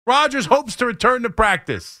Rodgers hopes to return to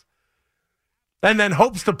practice and then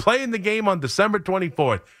hopes to play in the game on December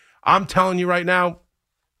 24th. I'm telling you right now,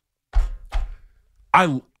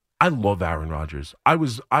 I love Aaron Rodgers. I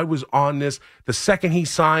was on this the second he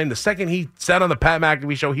signed, the second he said on the Pat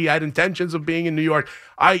McAfee show he had intentions of being in New York.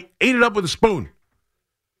 I ate it up with a spoon.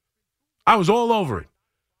 I was all over it.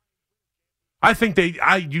 I think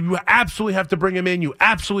you absolutely have to bring him in. You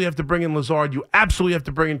absolutely have to bring in Lazard. You absolutely have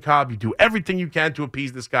to bring in Cobb. You do everything you can to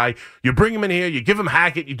appease this guy. You bring him in here. You give him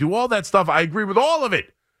Hackett. You do all that stuff. I agree with all of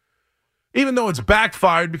it. Even though it's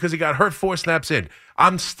backfired because he got hurt 4 snaps in.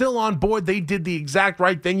 I'm still on board. They did the exact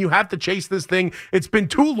right thing. You have to chase this thing. It's been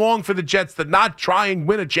too long for the Jets to not try and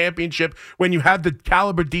win a championship when you have the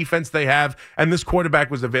caliber defense they have and this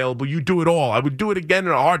quarterback was available. You do it all. I would do it again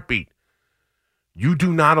in a heartbeat. You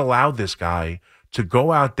do not allow this guy to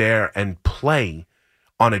go out there and play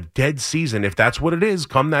on a dead season, if that's what it is,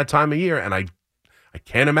 come that time of year. And I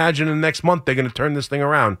can't imagine in the next month they're going to turn this thing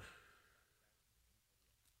around.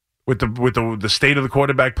 With the state of the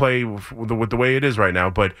quarterback play, with the way it is right now,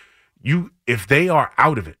 but if they are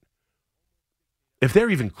out of it, if they're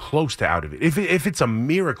even close to out of it, if it's a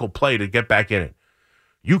miracle play to get back in it,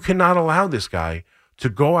 you cannot allow this guy to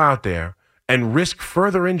go out there and risk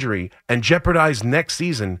further injury and jeopardize next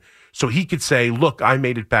season so he could say, "Look, I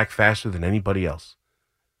made it back faster than anybody else."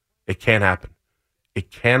 It can't happen.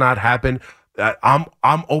 It cannot happen. I'm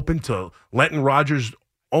open to letting Rodgers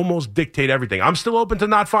almost dictate everything. I'm still open to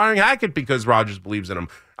not firing Hackett because Rodgers believes in him.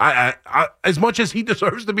 I as much as he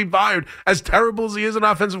deserves to be fired, as terrible as he is an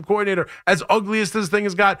offensive coordinator, as ugly as this thing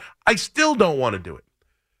has got, I still don't want to do it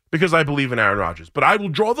because I believe in Aaron Rodgers. But I will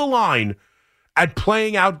draw the line at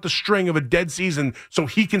playing out the string of a dead season so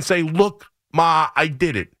he can say, "Look, Ma, I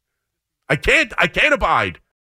did it." I can't abide